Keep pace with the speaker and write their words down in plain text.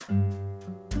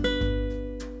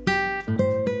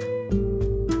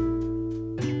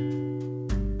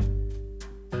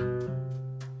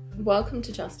Welcome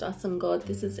to Just Us and God.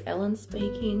 This is Ellen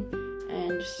speaking,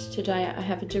 and today I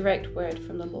have a direct word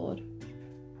from the Lord.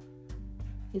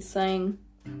 He's saying,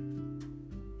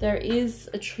 there is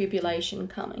a tribulation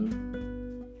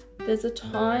coming. There's a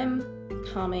time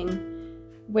coming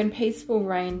when peace will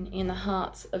reign in the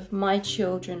hearts of my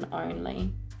children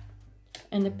only,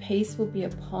 and the peace will be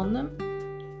upon them,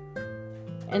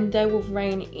 and they will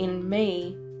reign in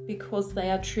me because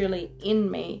they are truly in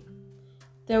me.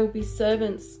 They will be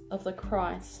servants of the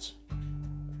Christ,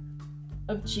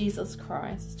 of Jesus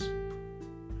Christ,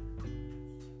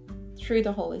 through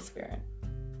the Holy Spirit.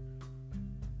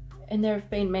 And there have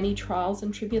been many trials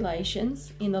and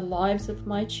tribulations in the lives of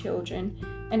my children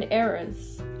and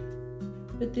errors.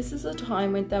 But this is a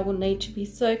time when they will need to be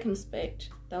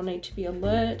circumspect. They'll need to be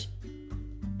alert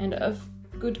and of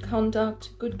good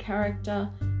conduct, good character,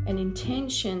 and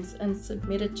intentions, and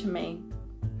submitted to me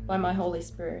by my Holy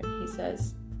Spirit, he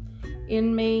says,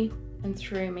 in me and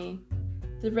through me.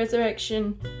 The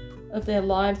resurrection of their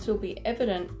lives will be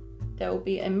evident. They will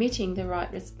be emitting the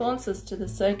right responses to the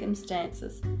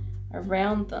circumstances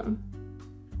around them.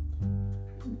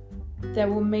 They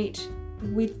will meet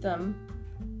with them.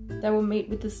 They will meet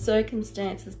with the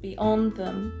circumstances beyond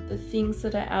them, the things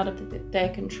that are out of their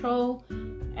control,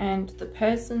 and the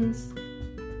persons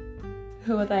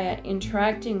who they are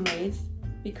interacting with,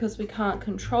 because we can't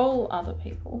control other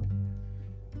people.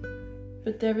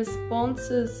 But their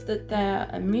responses that they are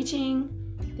emitting,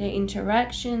 their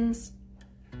interactions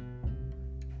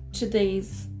to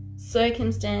these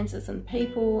circumstances and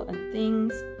people and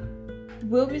things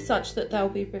will be such that they'll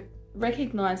be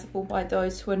recognizable by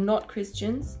those who are not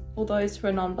Christians, or those who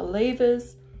are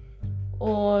non-believers,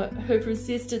 or who've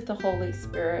resisted the Holy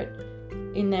Spirit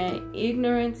in their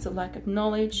ignorance or lack of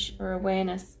knowledge or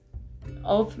awareness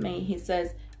of me, he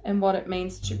says, and what it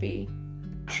means to be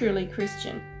truly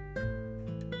Christian.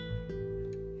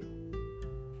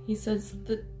 He says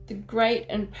that the great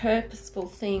and purposeful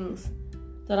things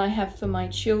that I have for my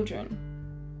children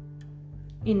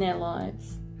in their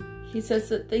lives. He says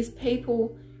that these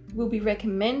people will be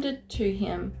recommended to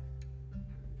him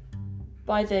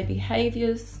by their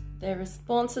behaviors, their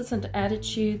responses and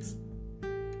attitudes,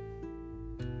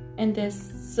 and their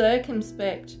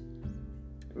circumspect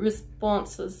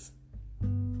responses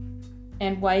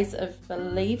and ways of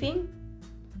believing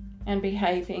and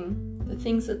behaving, the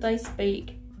things that they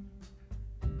speak,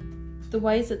 the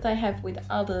ways that they have with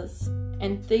others,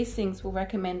 and these things will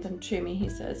recommend them to me, he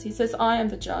says. He says, I am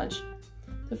the judge.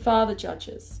 The Father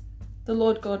judges. The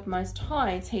Lord God Most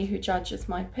High is he who judges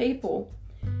my people.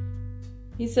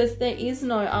 He says, there is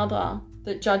no other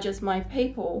that judges my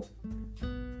people,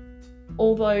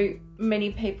 although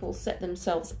many people set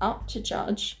themselves up to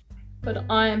judge, but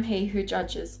I am he who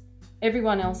judges.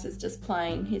 Everyone else is just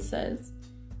playing, he says.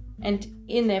 And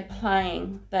in their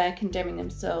playing, they are condemning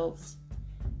themselves.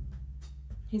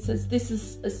 He says this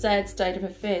is a sad state of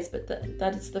affairs, but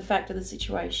that is the fact of the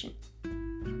situation.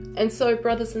 And so,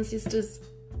 brothers and sisters,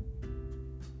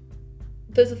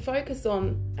 there's a focus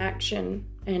on action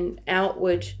and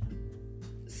outward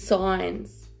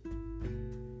signs.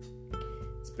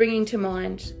 It's bringing to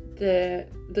mind the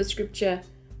scripture,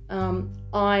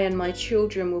 I and my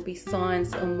children will be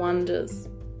signs and wonders.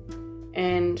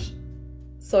 And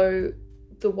so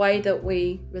the way that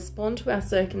we respond to our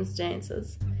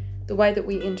circumstances, the way that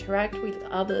we interact with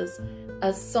others,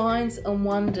 are signs and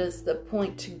wonders that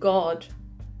point to God,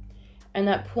 and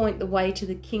that point the way to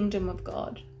the kingdom of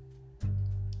God,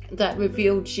 that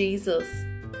reveal Jesus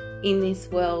in this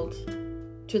world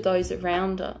to those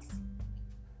around us.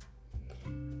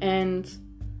 And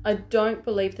I don't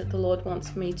believe that the Lord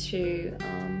wants me to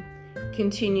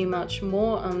continue much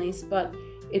more on this, but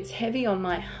it's heavy on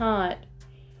my heart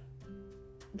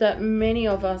that many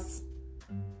of us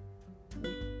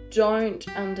don't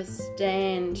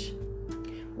understand.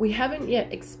 We haven't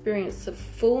yet experienced the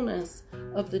fullness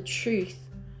of the truth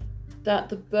that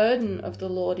the burden of the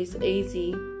Lord is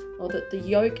easy, or that the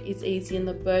yoke is easy and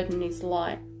the burden is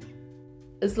light.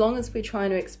 As long as we're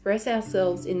trying to express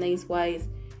ourselves in these ways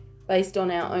based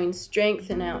on our own strength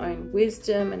and our own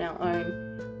wisdom and our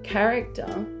own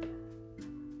character,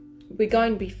 we're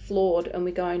going to be flawed and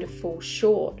we're going to fall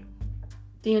short.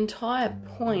 The entire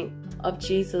point of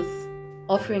Jesus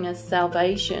offering us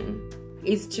salvation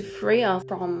is to free us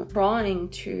from trying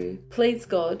to please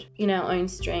God in our own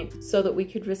strength, so that we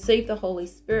could receive the Holy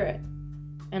Spirit,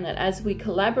 and that as we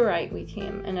collaborate with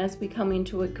him and as we come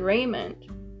into agreement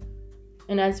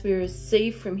and as we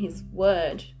receive from his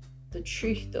word the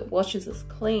truth that washes us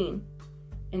clean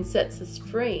and sets us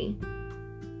free,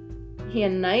 he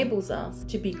enables us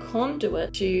to be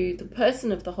conduit to the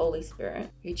person of the Holy Spirit,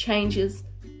 who changes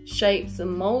shapes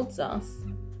and molds us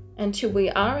until we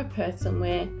are a person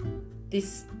where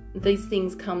these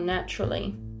things come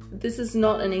naturally. This is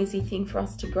not an easy thing for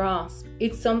us to grasp.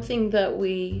 It's something that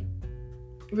we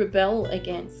rebel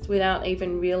against without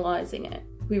even realizing it.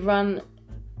 We run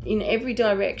in every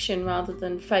direction rather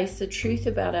than face the truth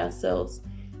about ourselves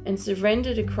and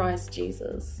surrender to Christ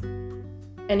Jesus.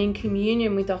 And in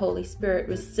communion with the Holy Spirit,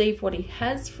 receive what He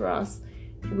has for us,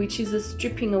 which is a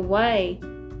stripping away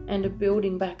and a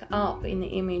building back up in the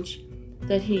image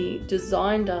that He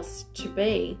designed us to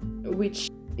be,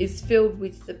 which is filled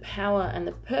with the power and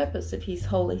the purpose of His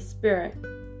Holy Spirit.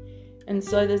 And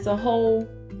so there's a whole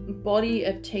body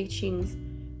of teachings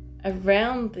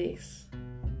around this.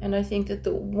 And I think that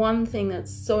the one thing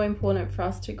that's so important for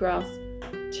us to grasp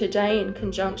today in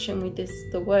conjunction with this,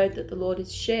 the word that the Lord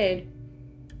has shared,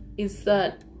 is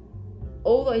that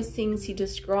all those things He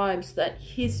describes that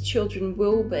His children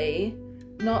will be,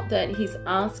 not that He's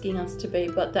asking us to be,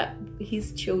 but that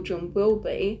His children will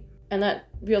be. And that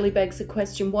really begs the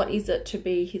question, what is it to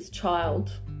be His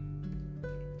child?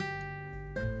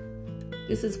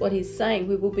 This is what He's saying.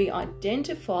 We will be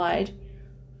identified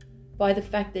by the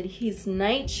fact that His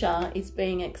nature is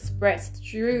being expressed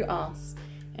through us.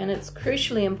 And it's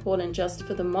crucially important just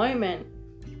for the moment.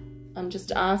 I'm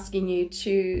just asking you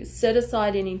to set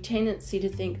aside any tendency to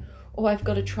think, oh, I've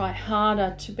got to try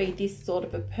harder to be this sort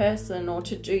of a person or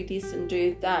to do this and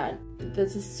do that.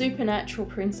 There's a supernatural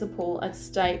principle at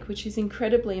stake which is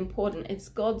incredibly important. It's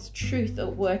God's truth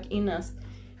at work in us.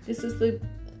 This is the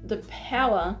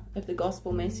power of the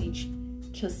gospel message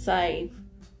to save.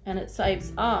 And it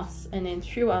saves us, and then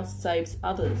through us saves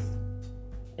others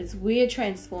as we're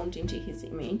transformed into His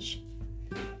image,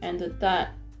 and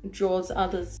that draws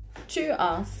others to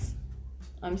us.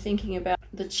 I'm thinking about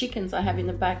the chickens I have in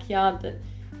the backyard, that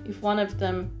if one of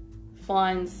them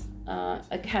finds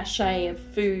a cachet of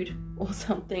food or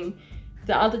something,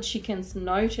 the other chickens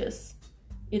notice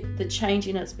the change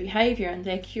in its behavior, and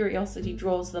their curiosity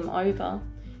draws them over.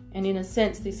 And in a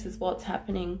sense, this is what's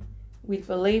happening with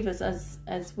believers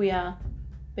as we are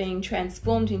being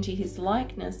transformed into His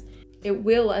likeness. It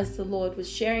will, as the Lord was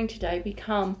sharing today,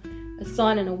 become a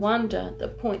sign and a wonder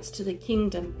that points to the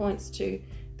kingdom, points to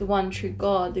the one true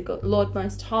God, the Lord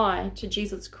Most High, to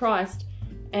Jesus Christ,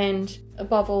 and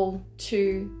above all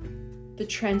to the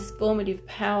transformative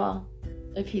power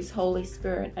of His Holy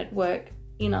Spirit at work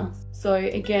in us. So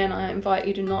again, I invite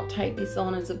you to not take this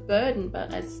on as a burden,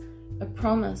 but as a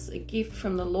promise, a gift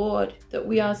from the Lord, that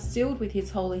we are sealed with His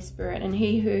Holy Spirit, and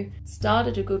He who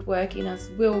started a good work in us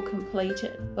will complete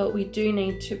it. But we do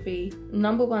need to be,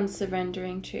 number one,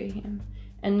 surrendering to Him,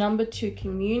 and number two,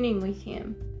 communing with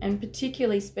Him, and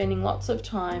particularly spending lots of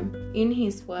time in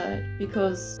His Word,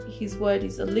 because His Word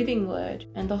is a living Word,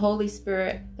 and the Holy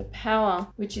Spirit, the power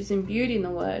which is imbued in the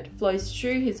Word, flows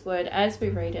through His Word as we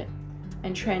read it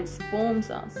and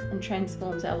transforms us and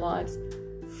transforms our lives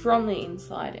from the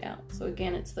inside out. So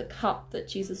again, it's the cup that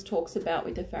Jesus talks about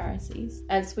with the Pharisees.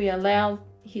 As we allow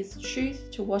His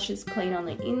truth to wash us clean on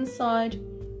the inside,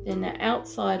 then the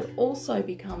outside also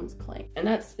becomes clean. And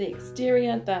that's the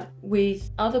exterior, that with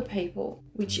other people,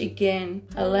 which again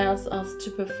allows us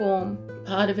to perform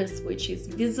part of us which is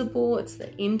visible. It's the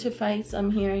interface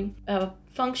I'm hearing. Our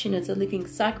function as a living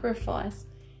sacrifice,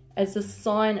 as a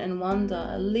sign and wonder,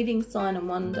 a living sign and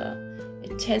wonder, a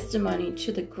testimony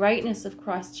to the greatness of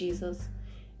Christ Jesus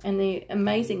and the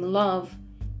amazing love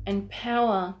and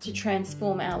power to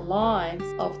transform our lives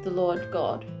of the Lord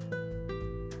God.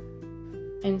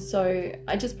 And so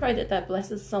I just pray that that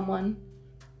blesses someone.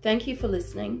 Thank you for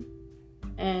listening.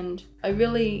 And I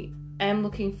really am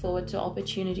looking forward to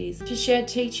opportunities to share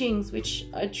teachings which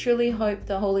I truly hope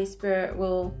the Holy Spirit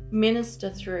will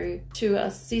minister through to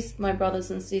assist my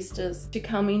brothers and sisters to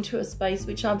come into a space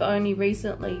which I've only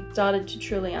recently started to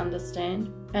truly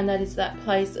understand, and that is that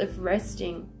place of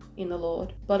resting in the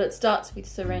Lord. But it starts with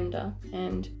surrender,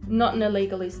 and not in a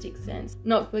legalistic sense,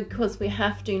 not because we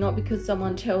have to, not because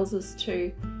someone tells us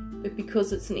to, but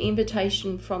because it's an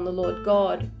invitation from the Lord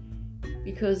God,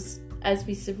 because as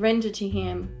we surrender to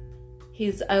Him, He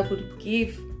is able to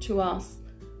give to us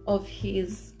of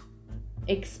His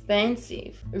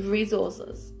expansive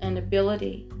resources and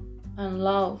ability and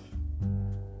love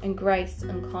and grace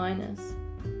and kindness.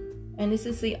 And this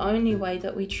is the only way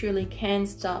that we truly can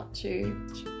start to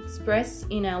express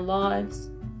in our lives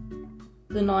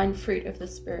the 9 fruit of the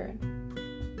Spirit.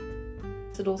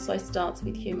 It also starts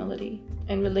with humility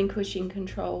and relinquishing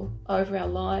control over our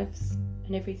lives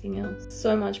and everything else.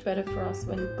 So much better for us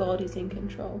when God is in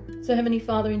control. So Heavenly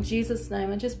Father, in Jesus'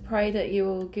 name, I just pray that You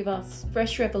will give us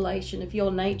fresh revelation of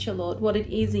Your nature, Lord, what it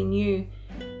is in You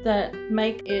that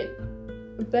make it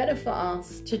better for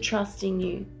us to trust in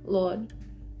you, Lord.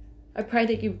 I pray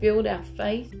that you build our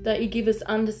faith, that you give us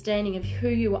understanding of who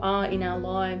you are in our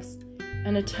lives,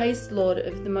 and a taste, Lord,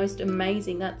 of the most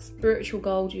amazing, that spiritual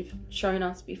gold you've shown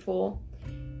us before,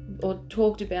 or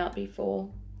talked about before,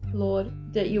 Lord,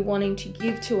 that you're wanting to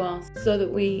give to us so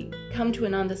that we come to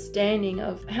an understanding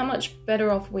of how much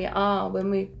better off we are when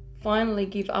we finally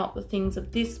give up the things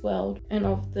of this world and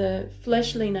of the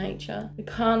fleshly nature, the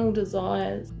carnal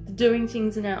desires, doing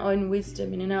things in our own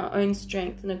wisdom and in our own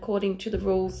strength and according to the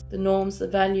rules, the norms, the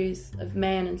values of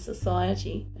man and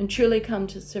society, and truly come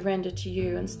to surrender to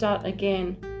you and start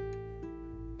again,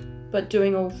 but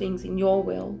doing all things in your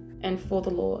will and for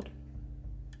the Lord.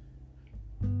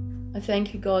 I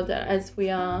thank you, God, that as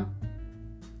we are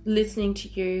listening to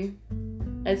you,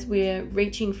 as we're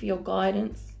reaching for your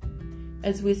guidance,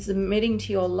 as we're submitting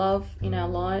to your love in our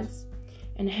lives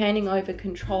and handing over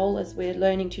control as we're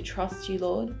learning to trust you,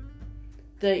 Lord,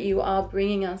 that you are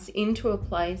bringing us into a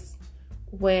place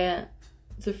where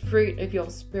the fruit of your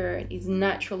Spirit is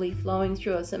naturally flowing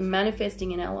through us and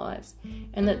manifesting in our lives,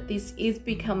 and that this is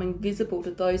becoming visible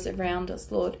to those around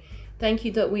us, Lord. Thank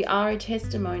you that we are a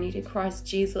testimony to Christ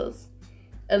Jesus,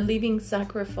 a living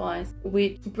sacrifice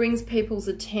which brings people's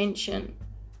attention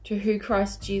to who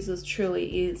Christ Jesus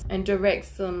truly is and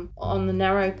directs them on the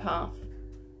narrow path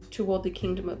toward the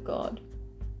kingdom of God.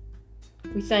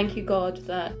 We thank you, God,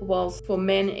 that whilst for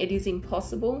men it is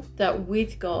impossible, that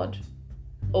with God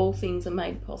all things are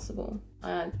made possible.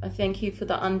 I thank you for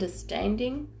the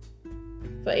understanding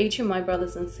for each of my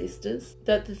brothers and sisters,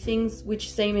 that the things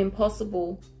which seem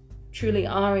impossible truly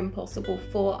are impossible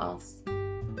for us.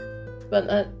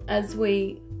 But as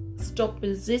we stop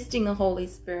resisting the Holy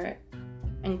Spirit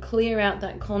and clear out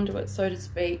that conduit, so to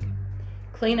speak,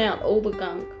 clean out all the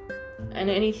gunk and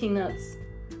anything that's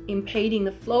impeding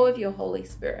the flow of your Holy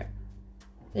Spirit,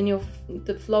 then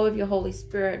the flow of your Holy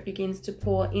Spirit begins to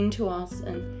pour into us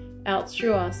and out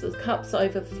through us as cups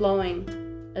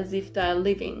overflowing as if they are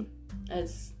living,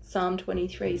 as Psalm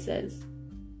 23 says,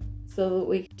 so that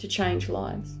we to change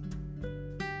lives.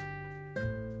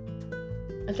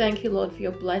 I thank you, Lord, for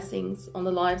your blessings on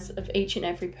the lives of each and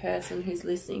every person who's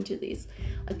listening to this.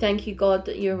 I thank you, God,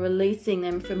 that you're releasing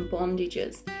them from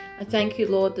bondages. I thank you,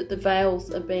 Lord, that the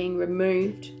veils are being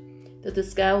removed, that the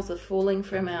scales are falling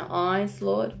from our eyes,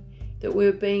 Lord, that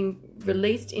we're being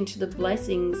released into the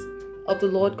blessings of the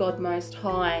Lord God Most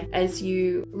High as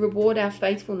you reward our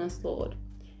faithfulness, Lord,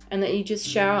 and that you just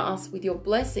shower us with your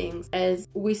blessings as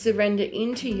we surrender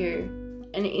into you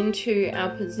and into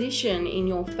our position in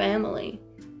your family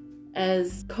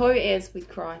as co-heirs with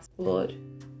Christ, Lord.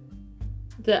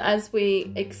 That as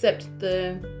we accept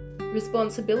the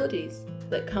responsibilities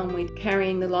that come with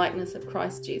carrying the likeness of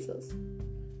Christ Jesus,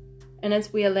 and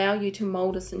as we allow you to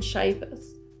mold us and shape us,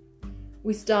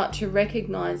 we start to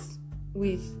recognize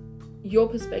with your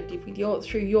perspective,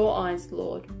 through your eyes,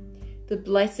 Lord, the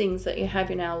blessings that you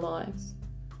have in our lives,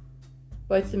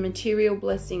 both the material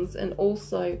blessings and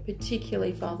also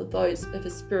particularly, Father, those of a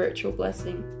spiritual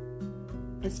blessing,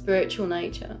 a spiritual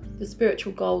nature, the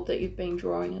spiritual gold that you've been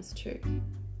drawing us to.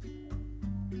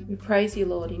 We praise you,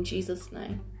 Lord, in Jesus'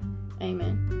 name.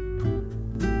 Amen.